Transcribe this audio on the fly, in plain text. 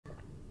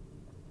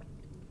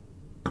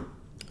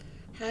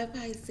Hi,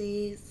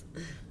 Pisces.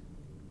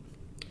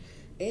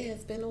 It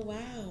has been a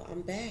while.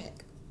 I'm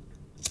back.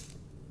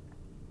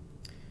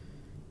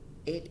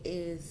 It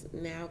is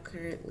now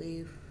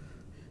currently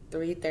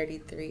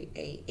 3:33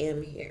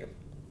 a.m. here.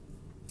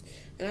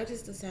 And I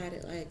just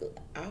decided, I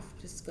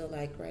just feel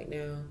like right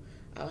now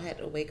I'll have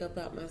to wake up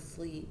out my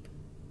sleep.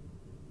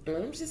 And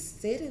I'm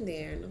just sitting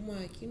there and I'm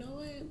like, you know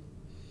what?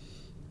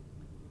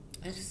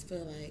 I just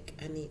feel like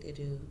I need to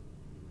do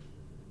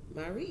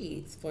my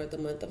reads for the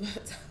month of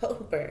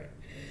October.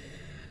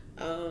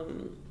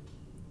 Um,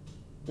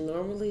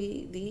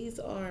 Normally, these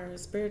are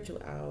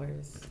spiritual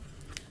hours,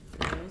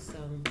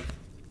 so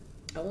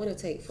I want to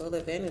take full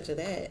advantage of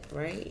that,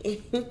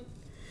 right?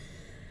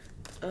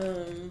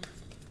 um,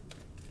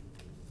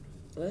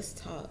 let's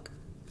talk.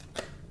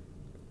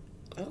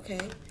 Okay,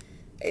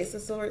 Ace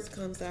of Swords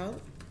comes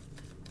out.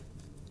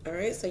 All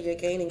right, so you're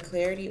gaining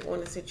clarity on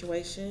a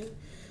situation.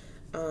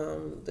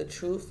 The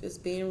truth is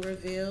being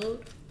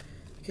revealed.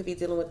 You could be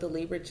dealing with the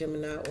Libra,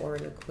 Gemini, or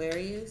an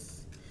Aquarius.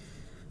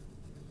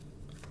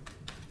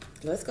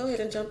 Let's go ahead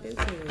and jump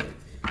into it.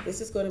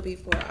 This is going to be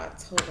for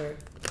October.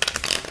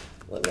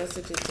 What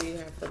messages do you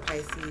have for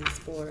Pisces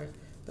for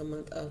the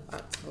month of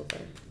October?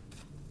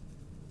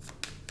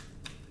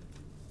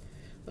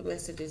 What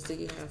messages do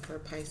you have for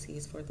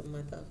Pisces for the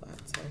month of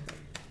October?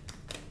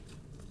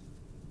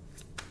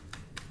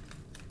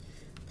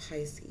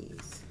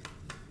 Pisces.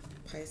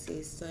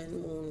 Pisces,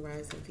 Sun, Moon,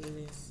 Rising,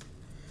 Venus.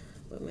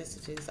 What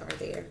messages are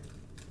there?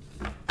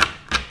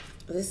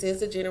 This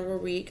is a general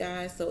read,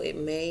 guys, so it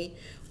may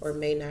or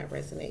may not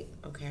resonate,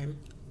 okay?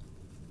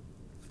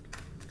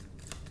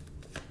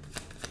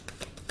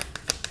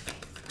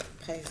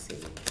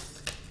 Pisces.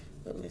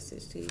 What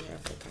message do you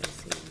have for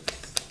Pisces?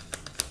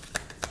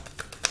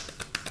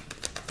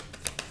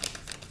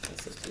 What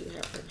message do you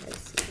have for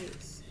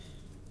Pisces?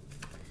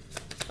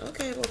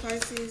 Okay, well,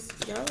 Pisces,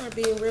 y'all are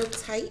being real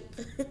tight.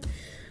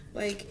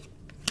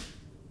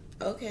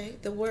 Okay,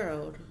 the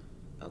world.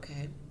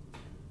 Okay.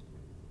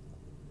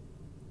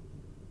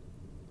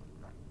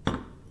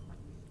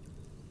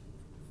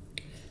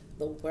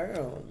 The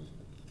world.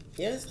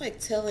 Yeah, it's like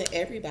telling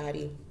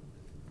everybody.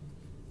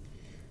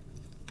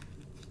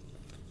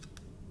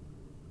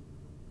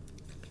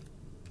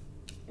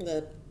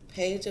 The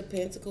Page of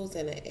Pentacles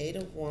and the Eight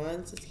of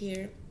Wands is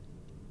here.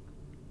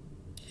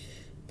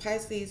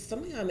 Pisces, some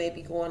of y'all may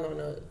be going on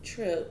a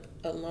trip,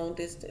 a long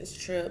distance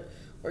trip,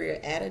 where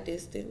you're at a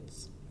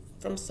distance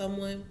from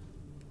someone.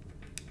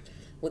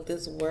 With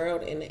this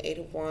world and the Eight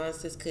of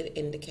Wands, this could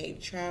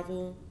indicate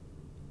travel.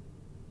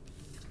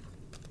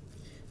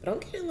 But I'm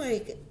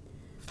getting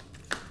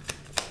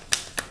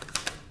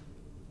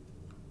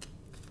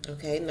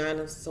okay, Nine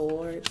of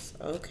Swords.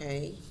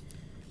 Okay,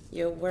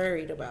 you're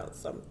worried about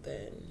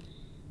something.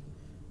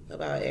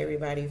 About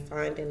everybody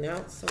finding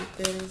out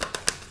something.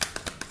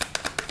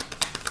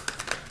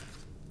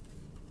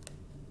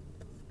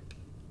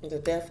 The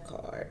Death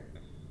card.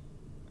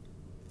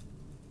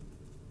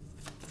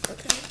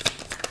 Okay.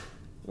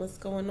 What's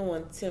going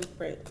on?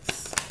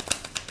 Temperance.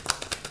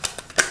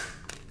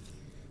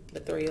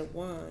 The Three of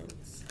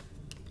Wands.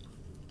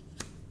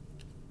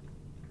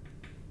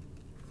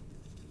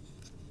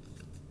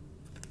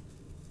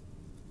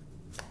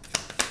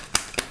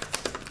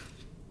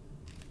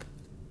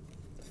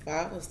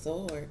 Five of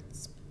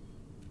Swords.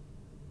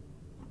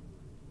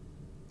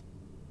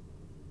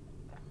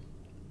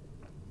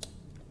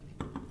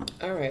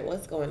 All right,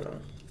 what's going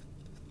on?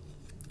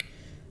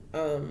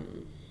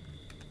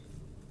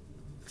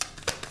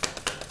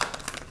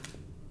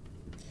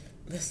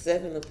 The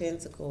Seven of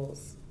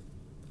Pentacles.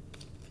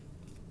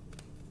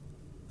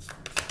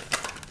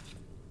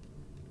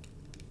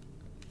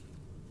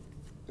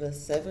 The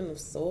Seven of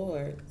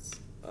Swords.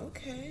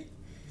 Okay.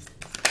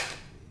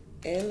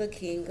 And the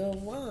King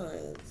of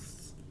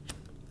Wands.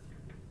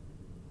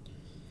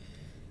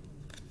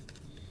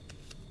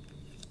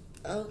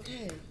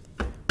 Okay.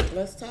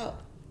 Let's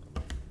talk.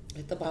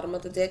 At the bottom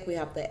of the deck, we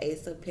have the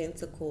Ace of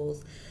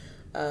Pentacles,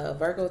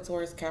 Virgo,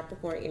 Taurus,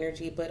 Capricorn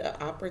energy, but an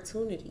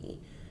opportunity,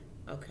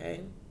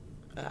 okay?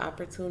 An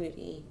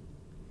opportunity.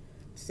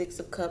 Six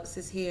of Cups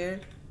is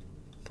here.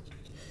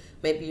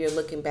 Maybe you're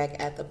looking back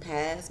at the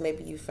past.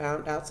 Maybe you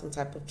found out some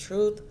type of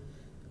truth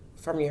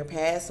from your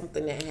past,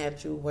 something that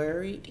had you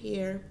worried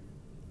here.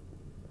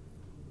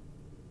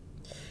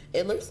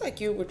 It looks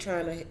like you were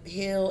trying to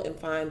heal and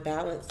find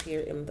balance here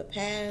in the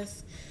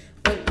past.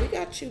 But we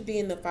got you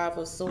being the Five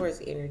of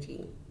Swords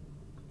energy.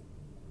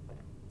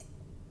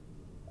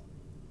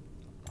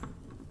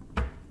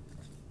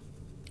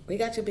 We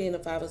got you being the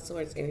Five of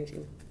Swords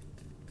energy.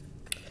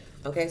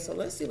 Okay, so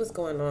let's see what's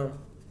going on.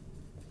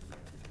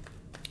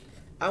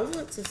 I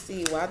want to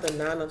see why the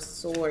Nine of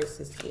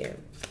Swords is here.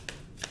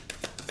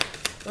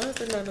 Why is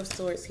the Nine of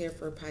Swords here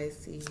for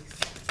Pisces?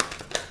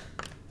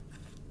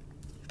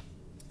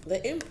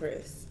 The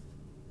Empress.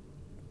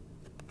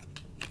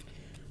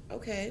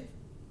 Okay.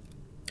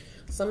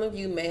 Some of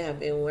you may have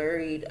been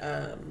worried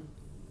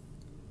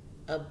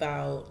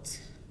about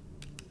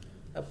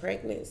a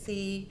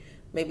pregnancy.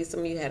 Maybe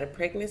some of you had a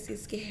pregnancy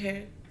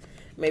scare.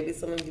 Maybe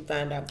some of you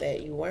find out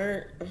that you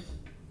weren't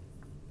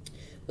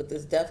with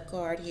this death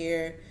card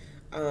here.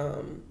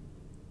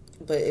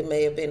 But it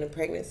may have been a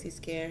pregnancy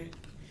scare.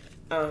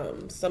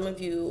 Some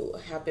of you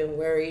have been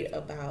worried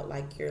about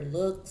like your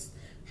looks,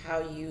 how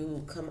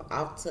you come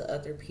off to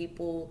other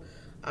people,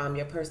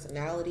 your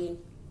personality.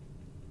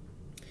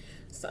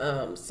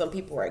 Some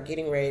people are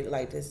getting ready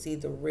like to see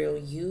the real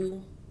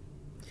you.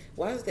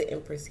 Why is the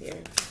Empress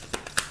here?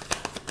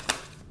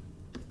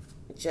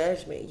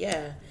 Judgment,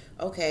 yeah.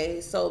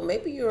 Okay, so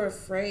maybe you're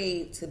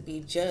afraid to be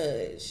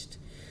judged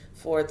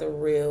for the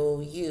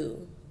real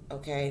you,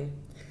 okay?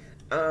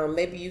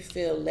 Maybe you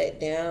feel let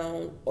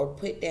down or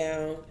put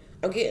down.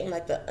 I'm getting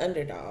like the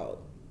underdog.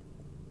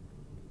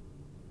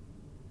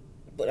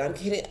 But I'm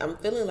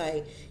feeling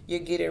like you're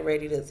getting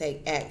ready to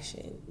take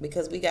action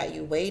because we got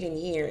you waiting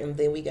here and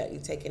then we got you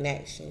taking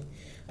action.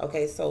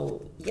 Okay,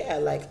 so yeah,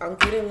 like I'm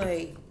getting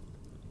like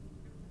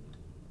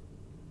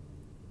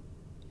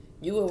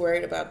you were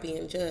worried about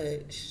being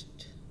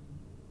judged.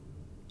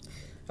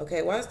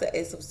 Okay, why is the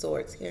Ace of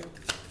Swords here?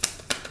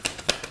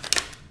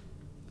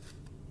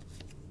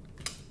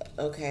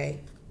 Okay,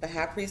 the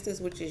High Priestess,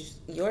 which is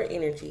your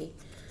energy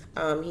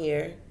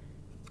here.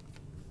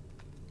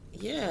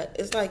 Yeah,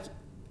 it's like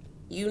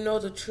you know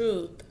the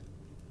truth.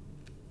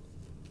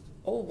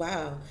 Oh,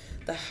 wow.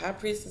 The High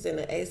Priestess and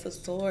the Ace of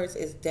Swords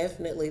is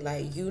definitely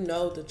like you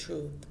know the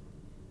truth.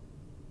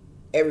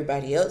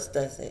 Everybody else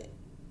doesn't.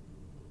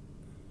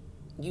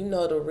 You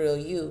know the real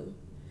you.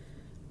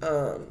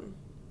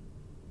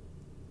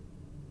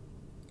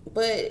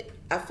 But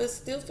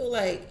still feel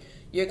like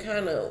you're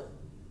kind of,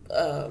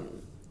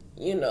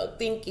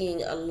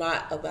 thinking a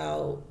lot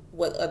about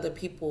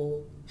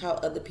how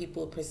other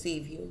people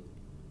perceive you.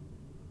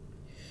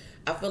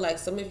 I feel like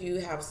some of you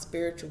have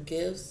spiritual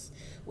gifts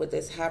with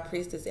this High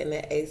Priestess and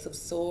the Ace of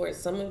Swords.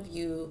 Some of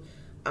you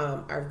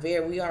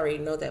we already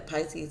know that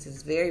Pisces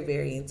is very,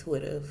 very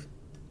intuitive.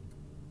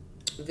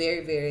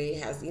 Very, very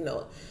has,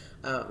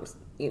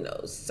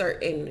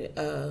 certain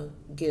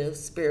gifts,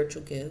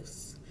 spiritual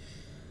gifts.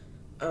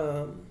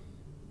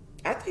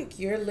 I think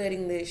you're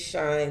letting this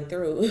shine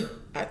through.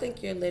 I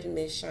think you're letting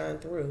this shine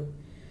through.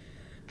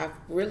 I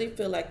really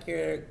feel like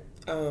you're,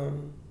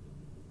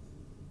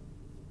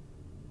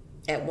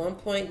 at one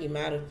point you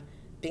might have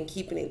been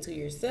keeping it to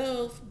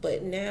yourself,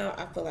 but now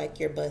I feel like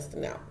you're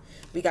busting out.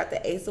 We got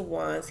the Ace of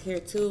Wands here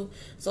too.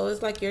 So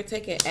it's like you're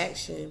taking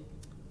action.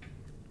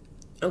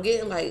 I'm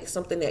getting like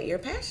something that you're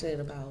passionate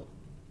about.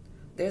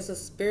 There's a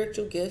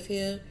spiritual gift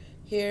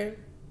here,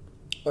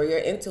 or your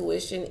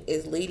intuition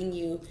is leading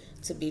you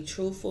to be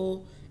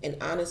truthful and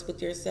honest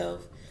with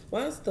yourself.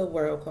 Why is the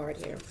World card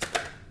here?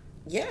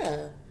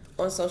 Yeah,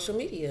 on social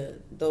media,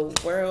 the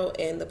World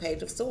and the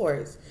Page of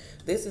Swords.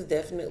 This is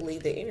definitely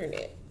the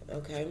internet,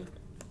 okay?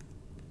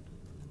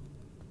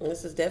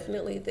 This is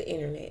definitely the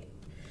internet.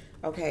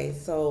 Okay,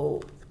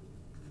 so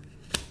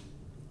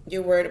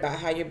you're worried about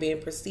how you're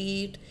being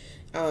perceived.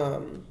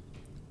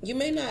 You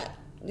may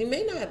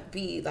not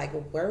be like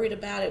worried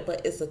about it,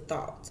 but it's a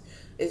thought.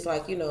 It's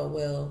like,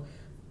 well,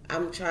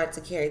 I'm trying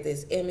to carry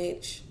this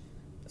image,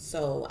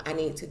 so I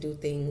need to do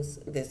things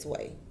this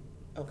way.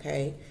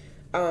 Okay.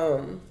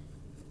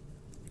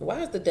 Why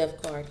is the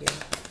Death card here?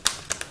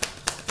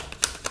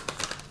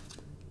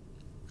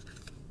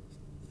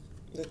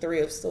 The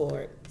Three of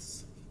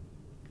Swords.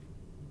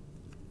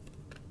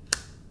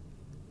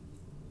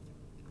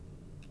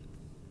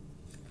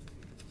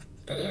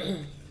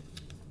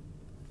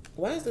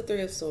 Why is the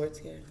Three of Swords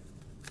here?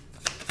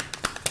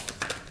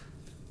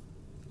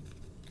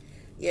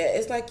 Yeah,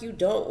 it's like you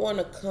don't want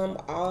to come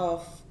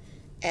off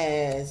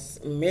as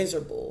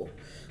miserable.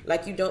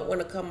 Like you don't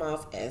want to come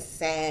off as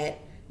sad.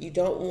 You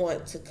don't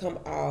want to come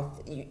off.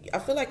 I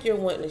feel like you're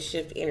wanting to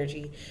shift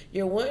energy.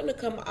 You're wanting to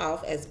come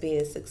off as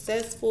being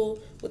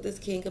successful with this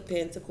King of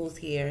Pentacles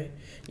here.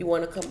 You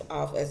want to come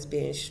off as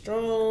being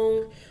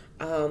strong.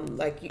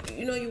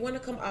 You want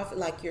to come off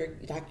like you're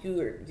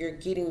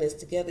getting this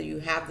together. You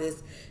have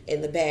this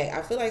in the bag.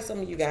 I feel like some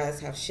of you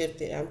guys have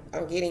shifted.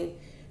 I'm getting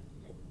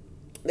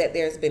that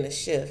there's been a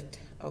shift.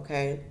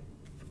 Okay,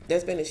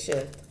 there's been a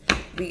shift.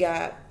 We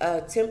got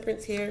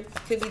Temperance here.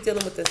 Could be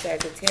dealing with the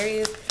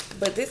Sagittarius,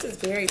 but this is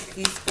very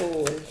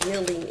peaceful and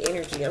healing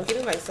energy. I'm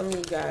getting like some of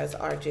you guys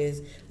are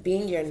just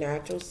being your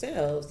natural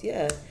selves.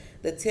 Yeah,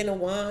 the Ten of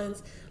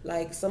Wands.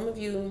 Like some of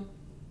you.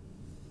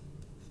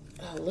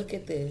 Oh, look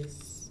at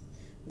this.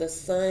 The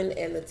Sun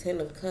and the Ten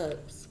of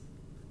Cups.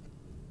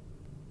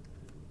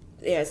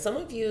 Yeah, some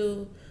of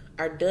you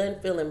are done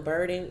feeling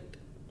burdened.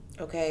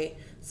 Okay,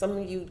 some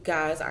of you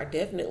guys are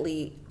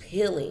definitely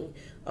healing.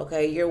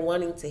 Okay, you're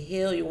wanting to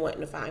heal, you're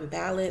wanting to find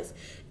balance,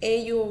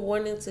 and you're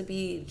wanting to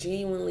be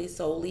genuinely,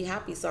 solely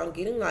happy. So I'm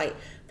getting like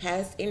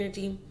past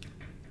energy.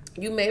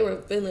 You may be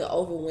feeling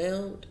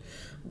overwhelmed,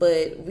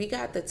 but we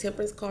got the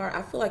Temperance card.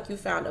 I feel like you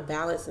found a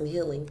balance and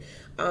healing.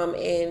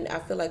 And I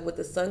feel like with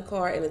the Sun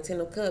card and the Ten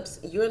of Cups,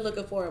 you're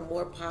looking for a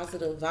more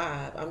positive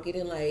vibe. I'm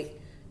getting like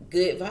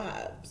good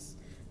vibes.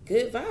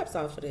 Good vibes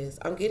off of this.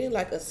 I'm getting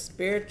like a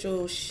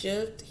spiritual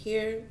shift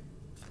here.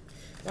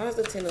 Why is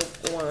the Ten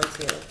of Wands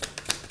here?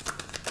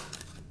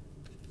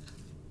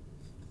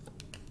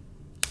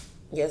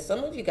 Yeah,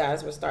 some of you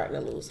guys were starting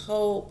to lose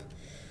hope.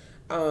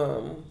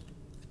 Um,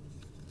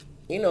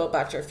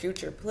 about your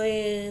future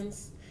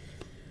plans.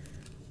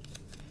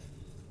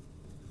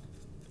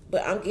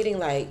 But I'm getting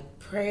like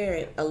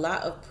prayer, a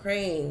lot of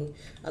praying,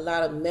 a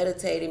lot of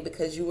meditating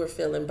because you were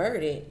feeling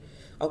burdened.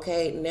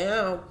 Okay,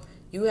 now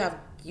you have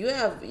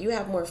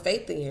more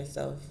faith in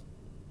yourself.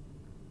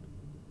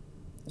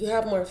 You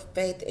have more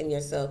faith in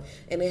yourself,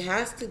 and it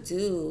has to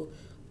do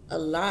a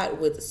lot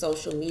with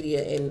social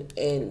media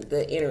and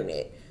the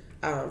internet,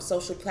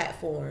 social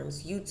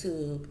platforms,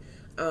 YouTube,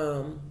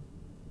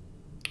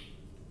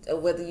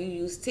 whether you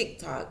use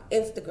TikTok,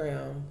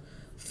 Instagram,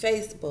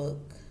 Facebook.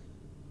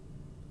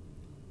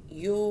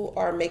 You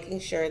are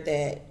making sure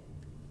that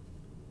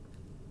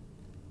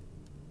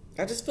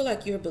I just feel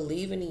like you're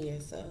believing in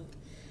yourself.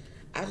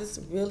 I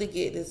just really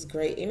get this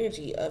great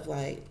energy of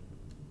like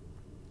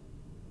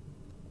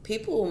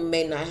people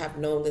may not have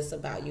known this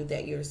about you,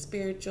 that you're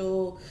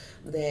spiritual,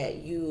 that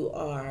you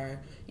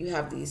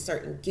have these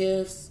certain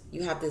gifts,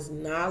 you have this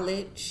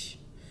knowledge.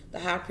 The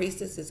high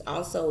priestess is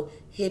also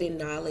hidden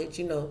knowledge.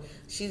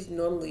 She's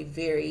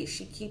normally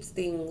she keeps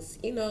things,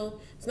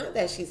 it's not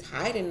that she's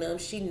hiding them.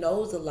 She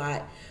knows a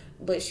lot,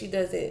 but she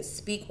doesn't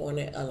speak on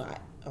it a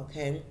lot,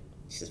 okay?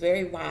 She's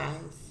very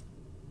wise.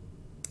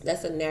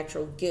 That's a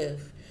natural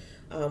gift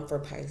for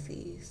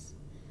Pisces.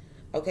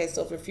 Okay,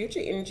 so for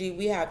future energy,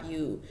 we have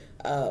you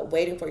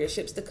waiting for your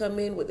ships to come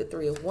in with the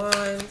Three of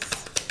Wands.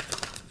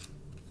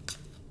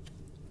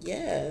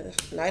 Yeah,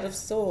 Knight of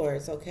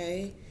Swords,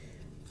 okay?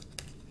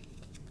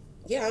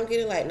 Yeah, I'm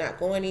getting like not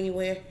going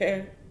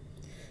anywhere.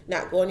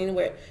 Not going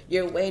anywhere.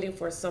 You're waiting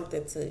for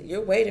something to come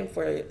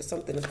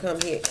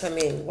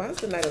in. Why is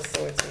the Knight of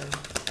Swords here?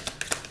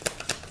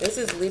 This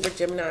is Libra,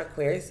 Gemini,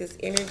 Aquarius, this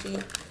energy.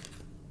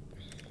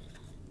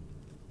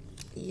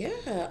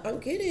 Yeah, I'm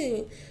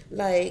getting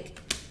like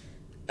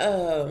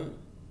there's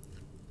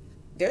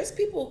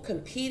people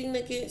competing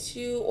against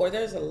you, or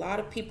there's a lot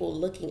of people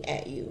looking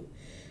at you,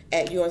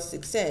 at your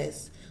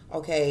success.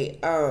 Okay,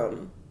 I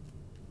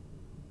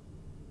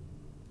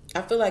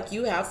feel like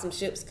you have some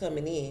ships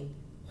coming in,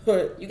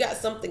 or you got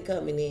something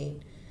coming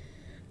in,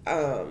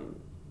 and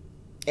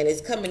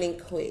it's coming in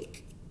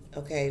quick.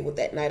 Okay, with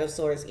that Knight of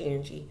Swords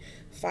energy.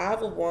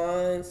 Five of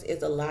Wands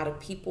is a lot of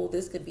people.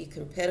 This could be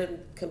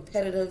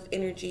competitive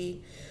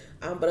energy,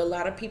 but a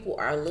lot of people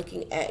are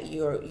looking at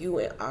you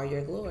and all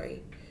your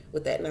glory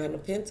with that Nine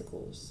of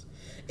Pentacles.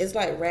 It's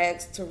like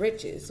rags to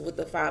riches with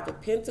the Five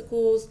of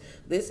Pentacles.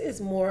 This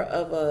is more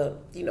of a,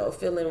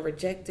 feeling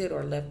rejected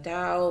or left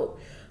out,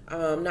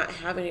 not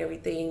having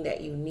everything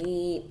that you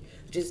need,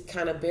 just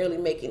kind of barely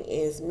making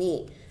ends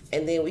meet.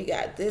 And then we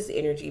got this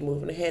energy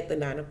moving ahead, the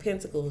Nine of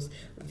Pentacles.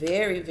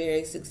 Very,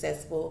 very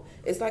successful.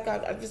 It's like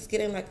I'm just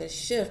getting like a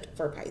shift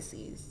for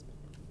Pisces.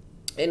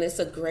 And it's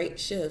a great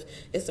shift.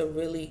 It's a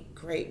really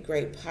great,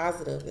 great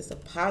positive. It's a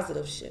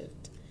positive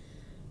shift.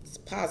 It's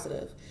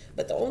positive.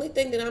 But the only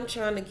thing that I'm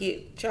trying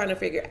to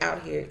figure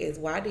out here is,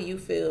 why do you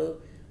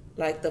feel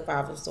like the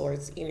Five of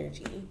Swords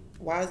energy?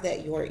 Why is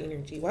that your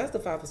energy? Why is the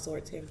Five of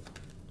Swords here?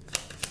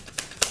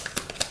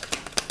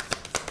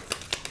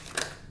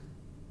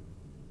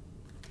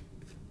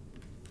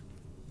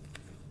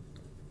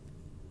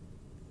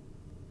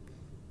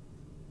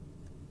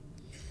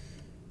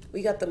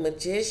 We got the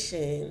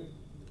Magician,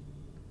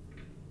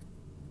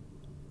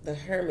 the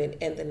Hermit,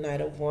 and the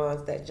Knight of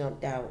Wands that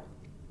jumped out.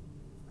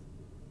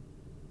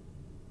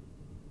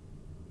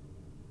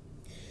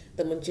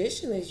 The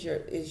Magician is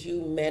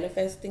you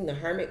manifesting. The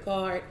Hermit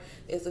card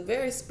is a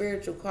very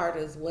spiritual card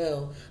as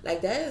well.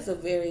 Like that is a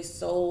very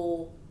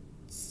soul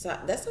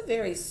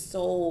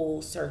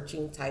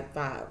searching type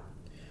vibe.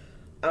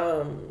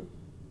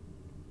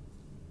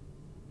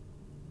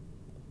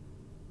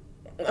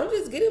 I'm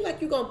just getting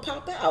like you're gonna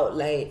pop out.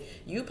 Like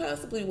you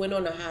possibly went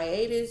on a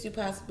hiatus. You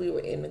possibly were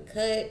in the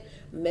cut,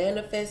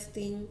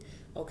 manifesting,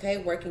 okay,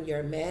 working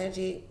your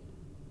magic.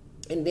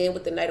 And then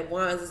with the Knight of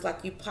Wands, it's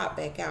like you pop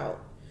back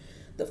out.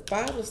 The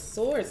Five of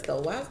Swords,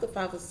 though. Why is the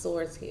Five of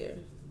Swords here?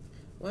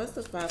 Why is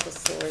the Five of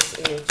Swords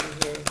energy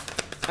here?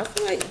 I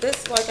feel like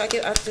this, like I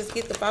just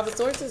get the Five of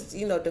Swords is,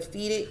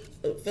 defeated,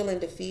 feeling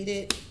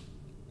defeated.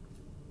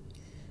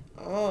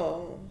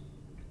 Oh,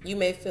 you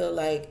may feel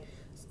like,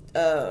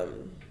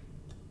 I'm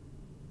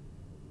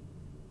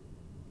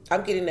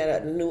getting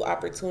that a new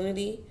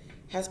opportunity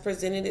has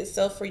presented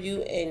itself for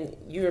you and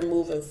you're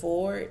moving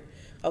forward.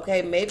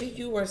 Okay, maybe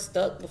you were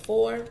stuck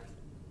before.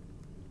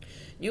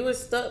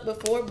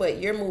 But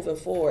you're moving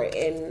forward.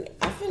 And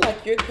I feel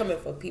like you're coming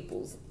for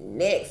people's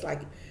necks. Like,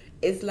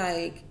 it's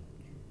like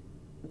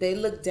they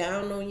look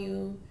down on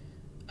you.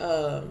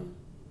 But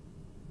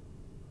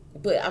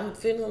I'm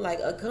feeling like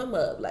a come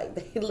up. Like,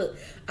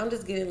 I'm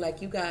just getting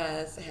like you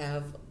guys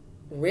have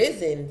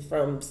risen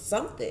from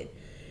something.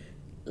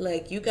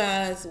 Like you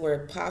guys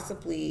were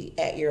possibly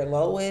at your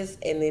lowest,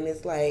 and then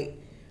it's like,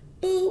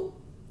 boop,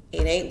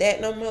 it ain't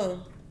that no more.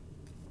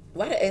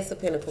 Why the Ace of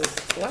Pentacles?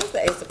 Why is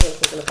the Ace of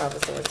Pentacles and the Five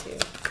of Swords here?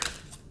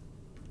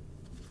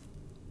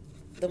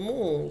 The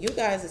Moon, you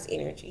guys'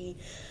 energy.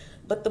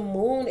 But the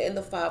moon and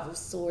the Five of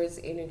Swords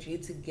energy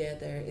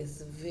together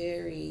is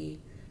very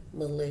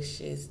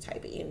malicious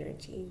type of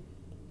energy.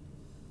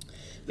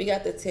 We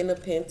got the Ten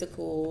of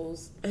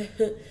Pentacles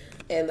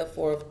and the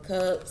Four of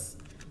Cups.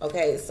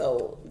 Okay,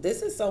 so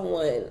this is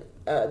someone,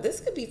 this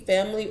could be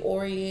family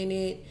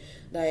oriented,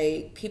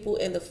 like people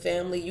in the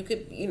family. You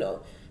could,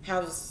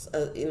 have,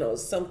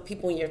 some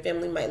people in your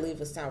family might leave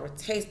a sour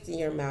taste in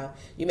your mouth.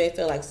 You may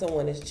feel like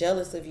someone is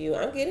jealous of you.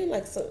 I'm getting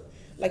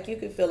like you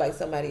could feel like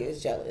somebody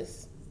is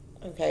jealous.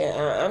 Okay,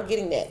 I'm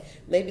getting that.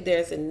 Maybe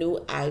there's a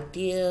new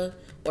idea,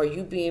 or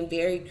you being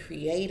very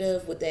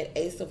creative with that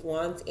Ace of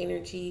Wands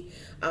energy.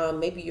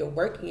 Maybe you're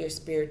working your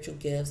spiritual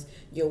gifts.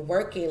 You're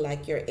working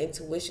like your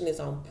intuition is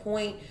on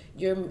point.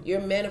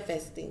 You're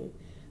manifesting,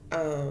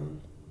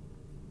 and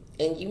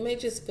you may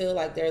just feel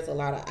like there's a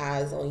lot of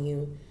eyes on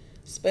you,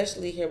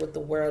 especially here with the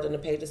World and the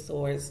Page of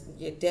Swords.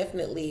 You're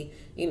definitely,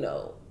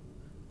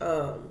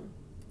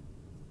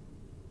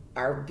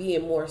 are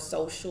being more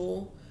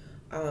social.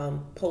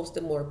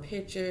 Posting more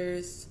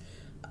pictures,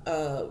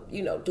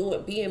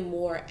 being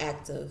more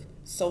active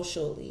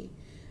socially.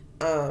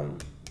 I'm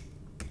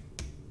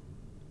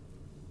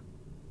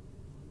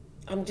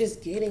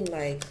just getting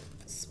like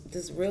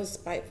this real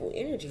spiteful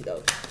energy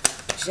though.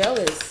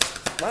 Jealous.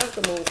 Why is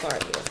the Moon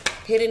card here?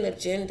 Hidden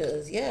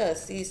agendas. Yeah,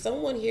 see,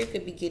 someone here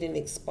could be getting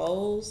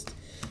exposed,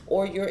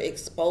 or you're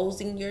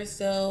exposing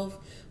yourself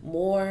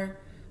more.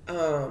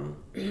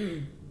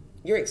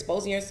 You're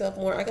exposing yourself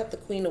more. I got the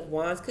Queen of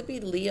Wands. Could be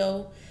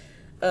Leo,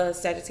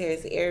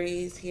 Sagittarius,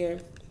 Aries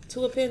here.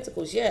 Two of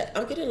Pentacles. Yeah,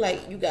 I'm getting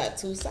like you got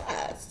two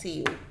sides to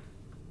you.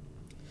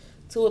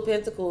 Two of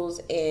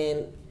Pentacles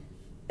and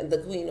the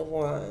Queen of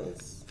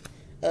Wands.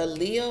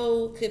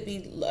 Leo could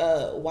be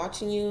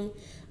watching you.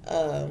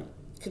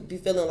 Could be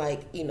feeling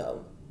like,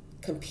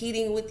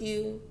 competing with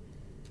you.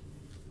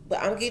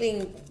 But I'm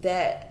getting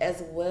that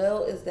as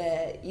well, is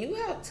that you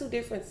have two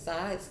different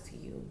sides to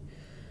you.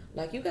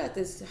 Like you got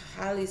this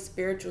highly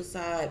spiritual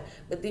side,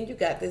 but then you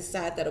got this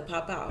side that'll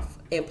pop off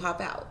and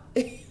pop out.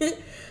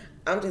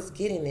 I'm just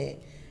getting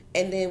it.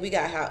 And then we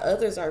got how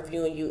others are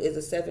viewing you is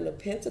the Seven of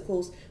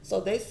Pentacles.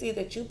 So they see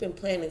that you've been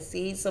planting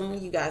seeds. Some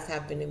of you guys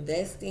have been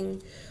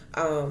investing.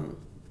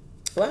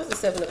 Why is the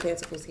Seven of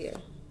Pentacles here?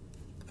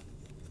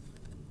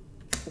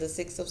 The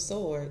Six of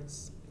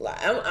Swords.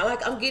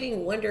 I'm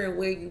getting wondering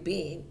where you've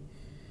been.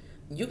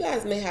 You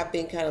guys may have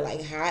been kind of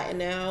like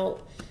hiding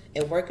out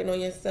and working on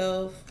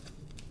yourself.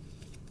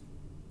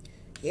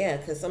 Yeah,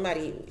 because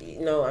somebody,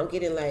 I'm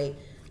getting like,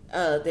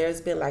 there's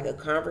been like a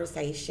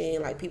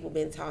conversation, like people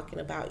been talking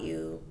about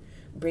you,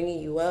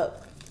 bringing you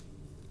up.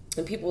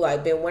 And people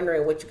like been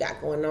wondering what you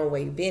got going on,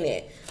 where you been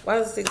at. Why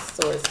is the Six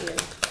of Swords here?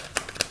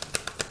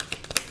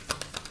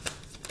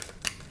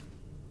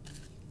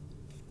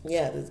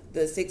 Yeah,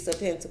 the Six of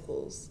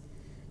Pentacles.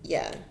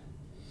 Yeah.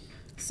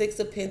 Six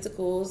of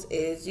Pentacles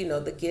is,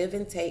 the give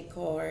and take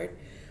card.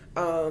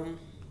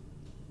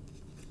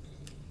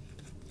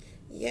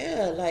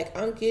 Yeah, like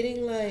I'm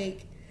getting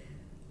like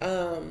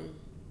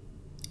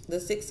the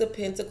Six of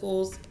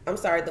Pentacles,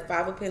 the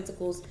Five of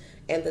Pentacles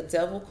and the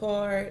Devil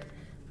card.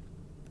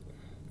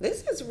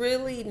 This is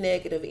really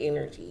negative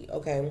energy,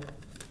 okay?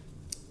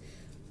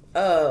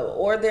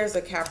 Or there's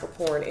a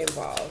Capricorn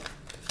involved.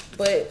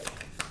 But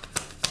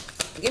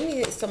give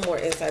me some more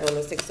insight on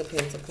the Six of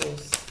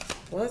Pentacles.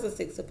 Why is the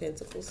Six of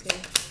Pentacles here?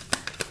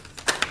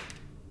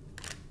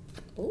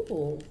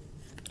 Ooh,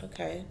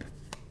 okay.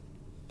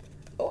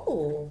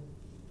 Ooh.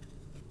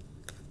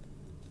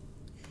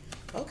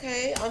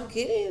 Okay, I'm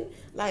getting,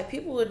 like,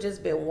 people have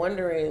just been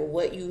wondering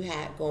what you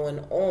had going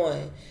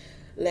on.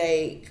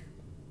 Like,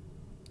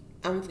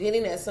 I'm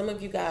getting that some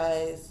of you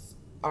guys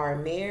are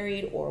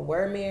married or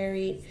were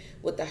married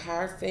with the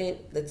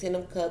Hierophant, the Ten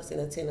of Cups,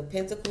 and the Ten of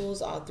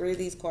Pentacles. All three of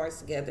these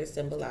cards together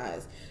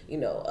symbolize,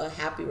 a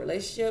happy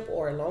relationship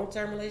or a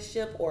long-term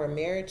relationship or a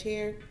marriage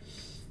here.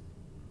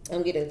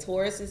 I'm getting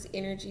Taurus's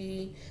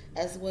energy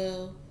as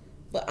well.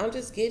 But I'm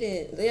just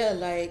getting,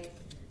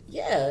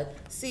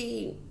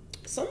 see,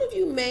 some of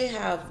you may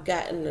have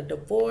gotten a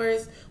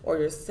divorce, or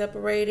you're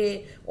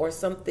separated, or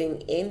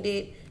something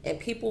ended, and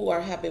people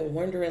have been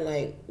wondering,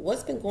 like,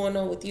 what's been going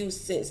on with you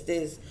since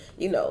this,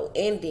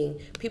 ending?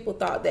 People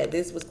thought that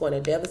this was going to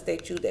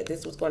devastate you, that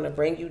this was going to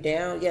bring you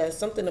down. Yeah,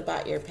 something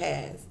about your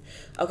past.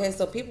 Okay,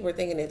 so people were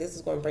thinking that this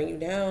was going to bring you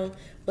down,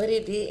 but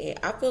it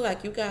didn't. I feel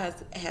like you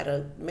guys had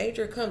a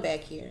major comeback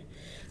here.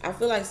 I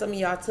feel like some of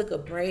y'all took a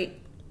break,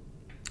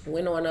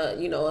 went on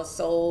a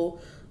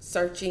soul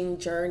searching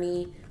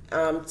journey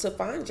to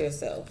find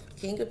yourself.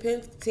 King of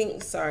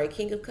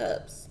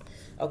Cups.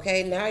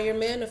 Okay, now you're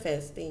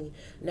manifesting.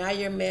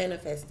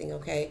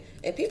 Okay?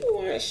 And people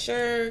weren't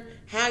sure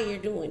how you're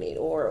doing it,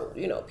 or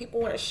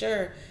people weren't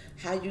sure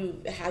how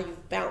you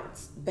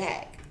bounce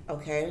back,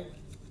 okay?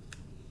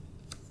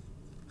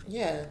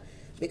 Yeah,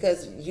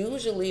 because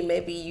usually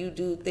maybe you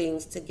do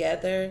things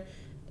together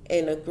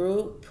in a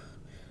group,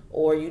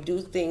 or you do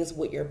things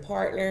with your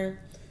partner.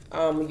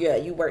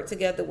 You work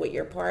together with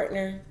your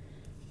partner.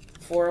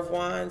 Four of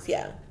Wands,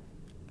 yeah.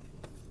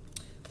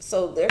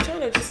 So they're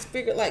trying to just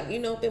figure, like,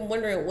 been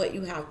wondering what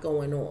you have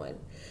going on.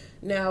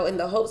 Now, in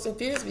the hopes and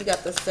fears, we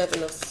got the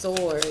Seven of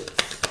Swords.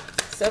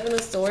 Seven of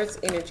Swords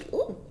energy.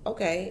 Ooh,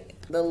 okay.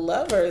 The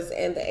Lovers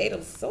and the Eight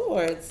of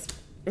Swords.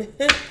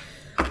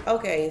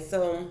 Okay,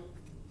 so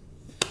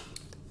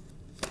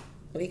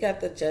we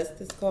got the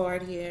Justice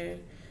card here.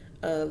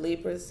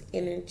 Libra's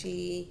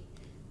energy.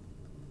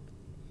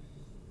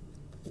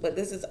 But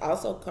this is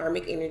also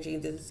karmic energy.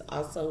 This is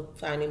also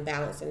finding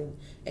balance and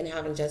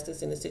having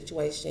justice in a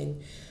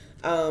situation.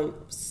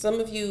 Some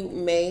of you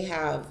may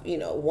have,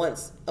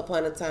 once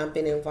upon a time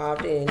been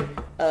involved in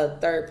a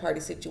third-party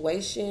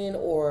situation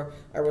or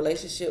a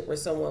relationship where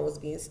someone was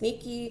being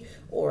sneaky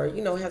or,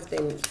 has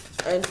been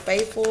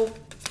unfaithful.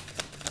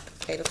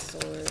 Eight of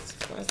Swords.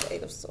 Why is the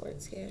Eight of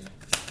Swords here?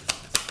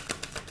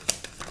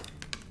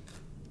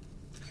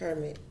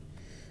 Hermit.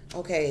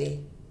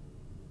 Okay.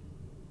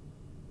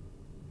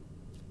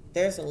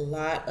 There's a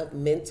lot of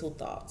mental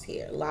thoughts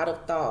here. A lot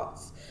of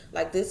thoughts.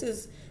 Like this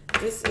is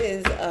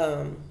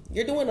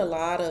you're doing a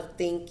lot of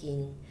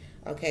thinking.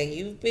 Okay,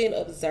 you've been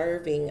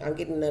observing. I'm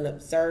getting an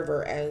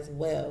observer as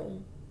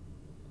well.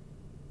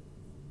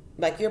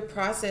 Like you're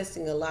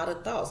processing a lot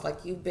of thoughts.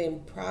 Like you've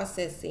been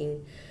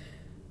processing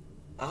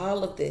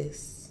all of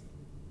this.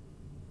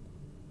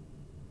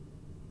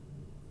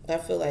 I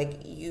feel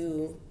like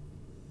you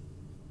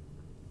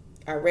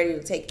are ready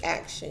to take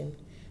action.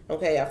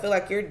 Okay, I feel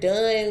like you're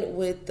done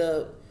with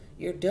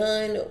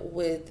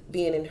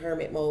being in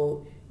hermit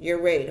mode.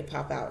 You're ready to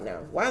pop out now.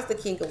 Why is the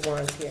King of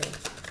Wands here?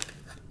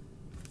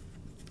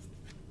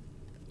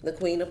 The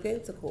Queen of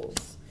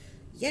Pentacles.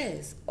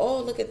 Yes. Oh,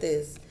 look at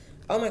this.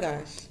 Oh my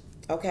gosh.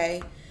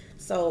 Okay.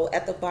 So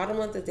at the bottom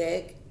of the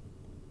deck,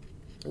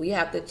 we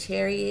have the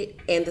Chariot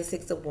and the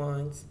Six of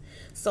Wands.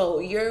 So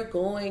you're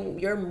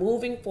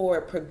moving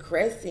forward,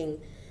 progressing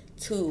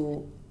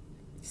to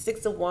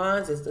Six of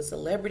Wands is the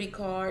celebrity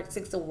card.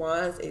 Six of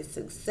Wands is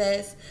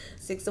success.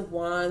 Six of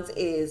Wands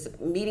is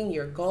meeting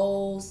your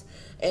goals.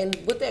 And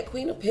with that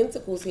Queen of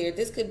Pentacles here,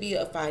 this could be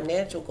a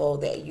financial goal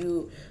that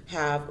you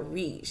have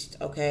reached,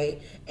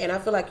 okay? And I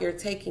feel like you're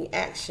taking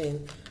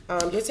action.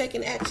 You're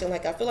taking action.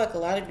 Like I feel like a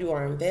lot of you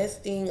are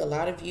investing. A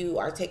lot of you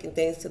are taking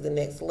things to the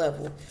next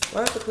level.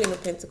 Why is the Queen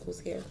of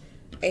Pentacles here?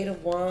 Eight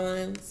of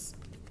Wands.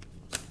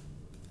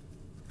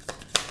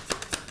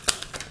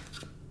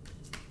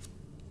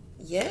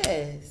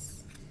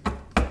 Yes.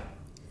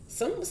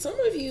 Some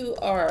of you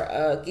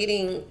are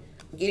getting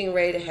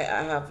ready to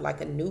have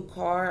like a new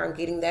car. I'm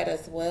getting that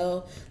as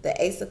well. The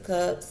Ace of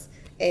Cups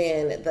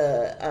and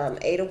the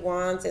Eight of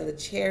Wands and the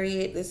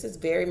Chariot. This is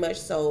very much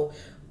so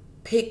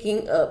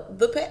picking up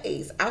the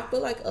pace. I feel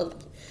like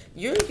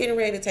you're getting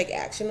ready to take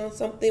action on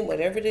something.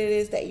 Whatever it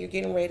is that you're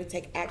getting ready to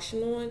take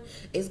action on,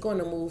 it's going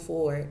to move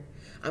forward.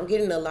 I'm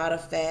getting a lot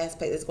of fast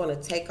pace. It's going to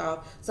take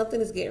off.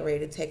 Something is getting ready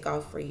to take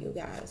off for you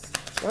guys.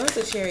 Why is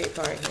the Chariot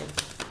card here?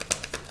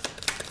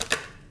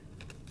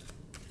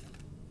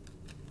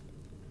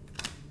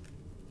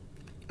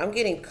 I'm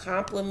getting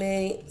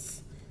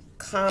compliments,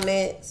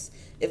 comments.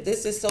 If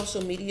this is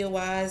social media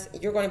wise,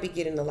 you're going to be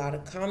getting a lot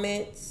of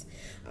comments,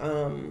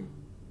 a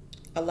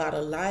lot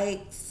of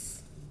likes.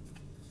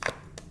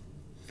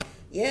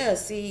 Yeah,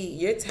 see,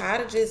 you're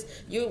tired of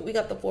we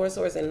got the Four of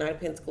Swords and Knight of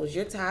Pentacles.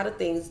 You're tired of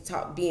things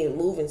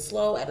moving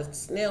slow at a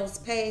snail's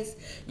pace.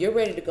 You're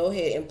ready to go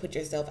ahead and put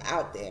yourself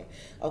out there.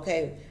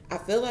 Okay, I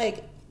feel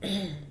like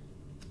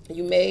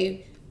you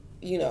may,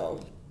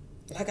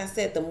 like I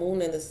said, the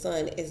moon and the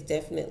sun is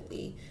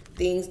definitely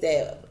things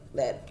that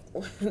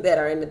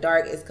are in the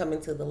dark is coming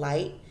to the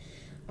light.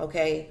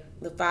 Okay,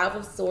 the Five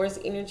of Swords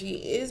energy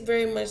is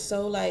very much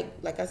so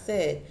like I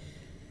said.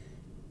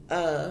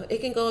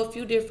 It can go a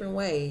few different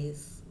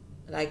ways.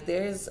 Like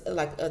there's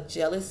like a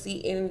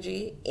jealousy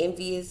energy,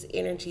 envious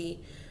energy,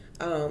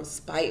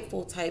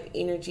 spiteful type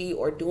energy,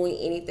 or doing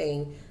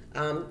anything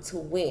to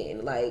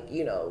win. Like,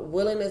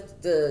 willingness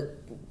to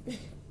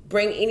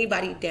bring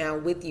anybody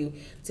down with you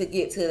to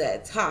get to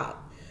that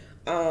top.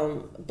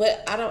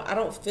 But I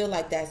don't feel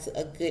like that's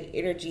a good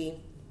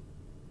energy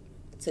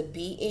to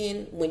be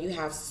in when you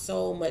have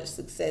so much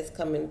success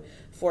coming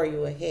for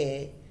you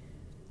ahead.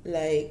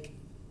 Like,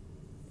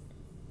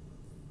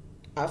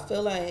 I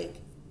feel like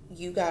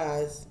you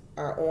guys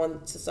are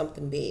on to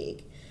something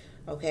big.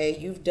 Okay,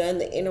 you've done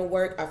the inner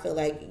work. I feel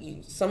like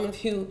some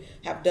of you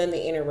have done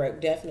the inner work,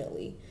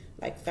 definitely.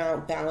 Like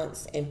found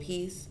balance and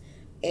peace.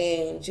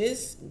 And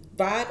just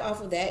vibe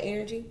off of that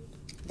energy.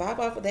 Vibe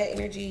off of that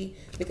energy,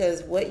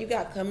 because what you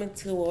got coming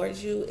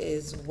towards you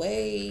is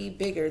way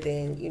bigger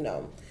than,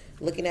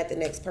 looking at the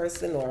next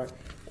person or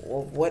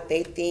what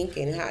they think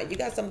and how. You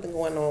got something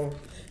going on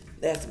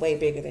that's way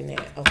bigger than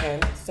that,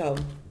 okay? So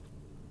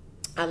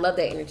I love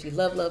that energy.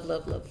 Love, love,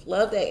 love, love.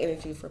 Love that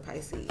energy for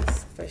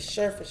Pisces. For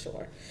sure, for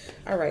sure.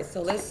 All right,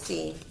 so let's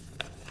see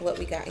what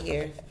we got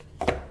here.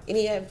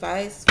 Any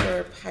advice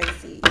for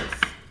Pisces?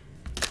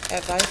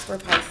 Advice for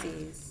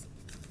Pisces.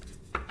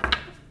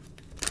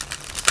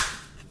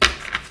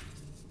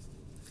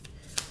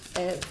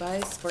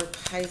 Advice for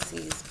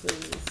Pisces,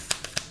 please.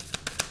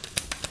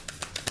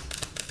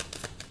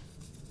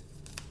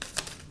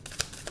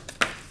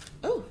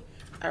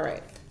 All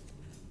right.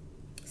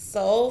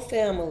 Soul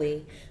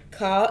family,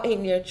 call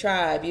in your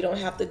tribe. You don't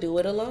have to do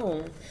it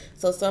alone.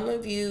 So some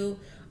of you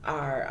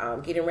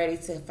are getting ready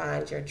to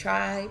find your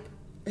tribe.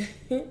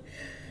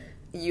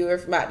 You're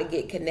about to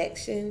get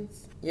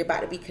connections. You're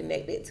about to be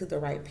connected to the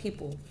right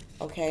people.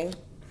 Okay?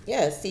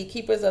 Yes, see,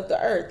 keepers of the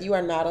earth, you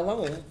are not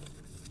alone.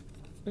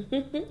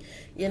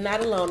 You're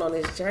not alone on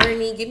this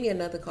journey. Give me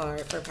another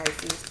card for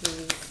Pisces,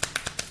 please.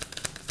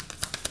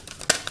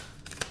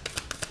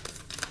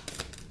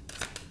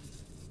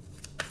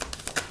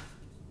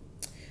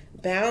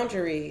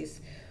 Boundaries.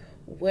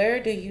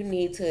 Where do you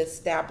need to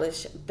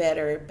establish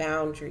better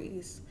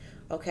boundaries?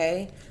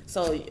 Okay,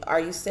 so are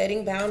you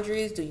setting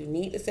boundaries? Do you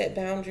need to set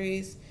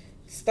boundaries?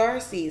 Star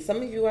seeds.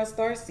 Some of you are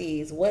star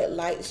seeds. What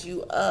lights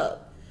you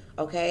up?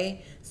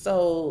 Okay,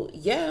 so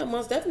yeah,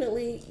 most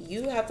definitely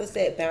you have to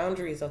set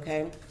boundaries.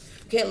 Okay,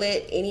 you can't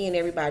let any and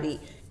everybody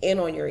in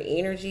on your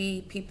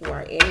energy. People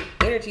are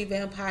energy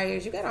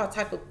vampires. You got all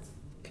type of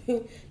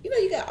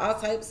you got all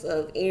types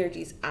of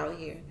energies out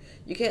here.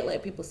 You can't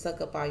let people suck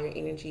up all your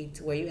energy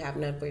to where you have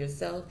none for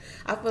yourself.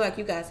 I feel like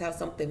you guys have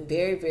something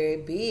very, very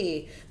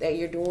big that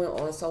you're doing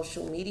on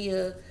social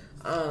media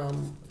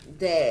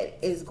that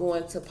is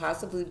going to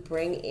possibly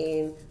bring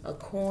in a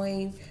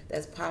coin,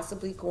 that's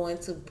possibly going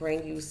to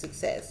bring you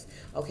success.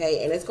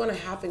 Okay, and it's going to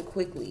happen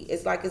quickly.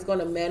 It's like it's going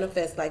to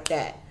manifest like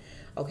that.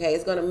 Okay,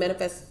 it's going to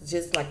manifest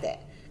just like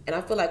that. And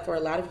I feel like for a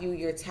lot of you,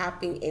 you're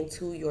tapping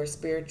into your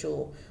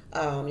spiritual,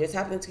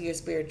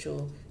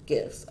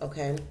 gifts.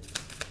 Okay,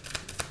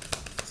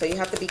 so you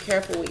have to be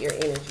careful with your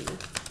energy.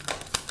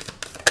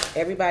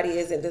 Everybody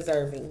isn't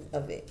deserving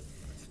of it.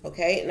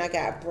 Okay, and I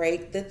got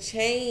break the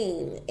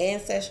chain,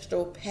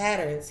 ancestral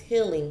patterns,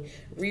 healing,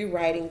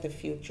 rewriting the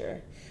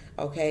future.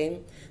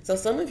 Okay, so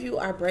some of you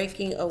are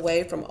breaking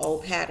away from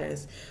old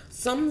patterns.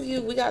 Some of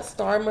you, we got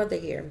Star Mother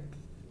here.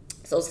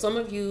 So some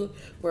of you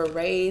were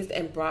raised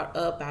and brought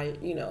up by,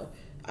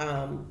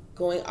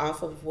 going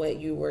off of what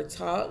you were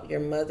taught, your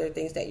mother,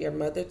 things that your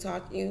mother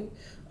taught you.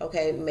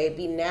 Okay,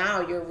 maybe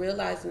now you're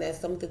realizing that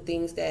some of the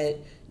things that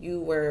you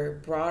were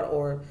brought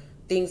or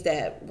things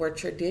that were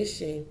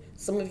tradition,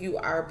 some of you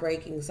are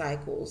breaking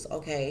cycles.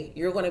 Okay,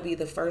 you're going to be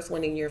the first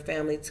one in your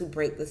family to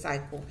break the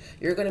cycle.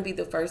 You're going to be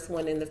the first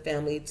one in the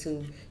family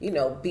to,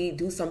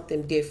 do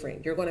something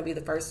different. You're going to be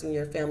the first in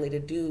your family to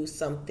do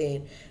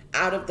something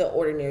out of the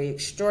ordinary,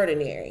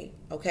 extraordinary.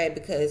 Okay,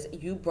 because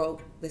you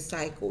broke the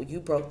cycle, you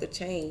broke the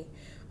chain.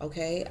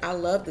 Okay, I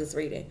love this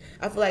reading.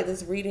 I feel like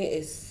this reading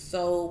is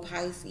so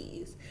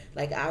Pisces.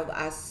 Like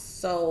I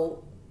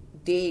so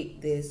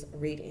dig this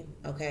reading.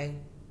 Okay,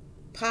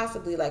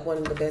 possibly like one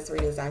of the best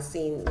readings I've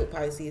seen with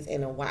Pisces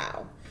in a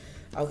while.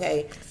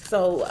 Okay,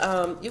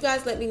 so you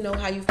guys let me know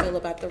how you feel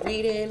about the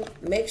reading.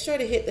 Make sure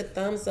to hit the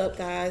thumbs up,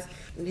 guys,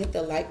 and hit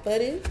the like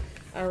button.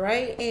 All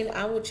right, and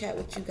I will chat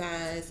with you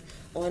guys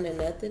on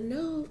another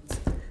note.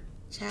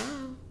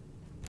 Ciao.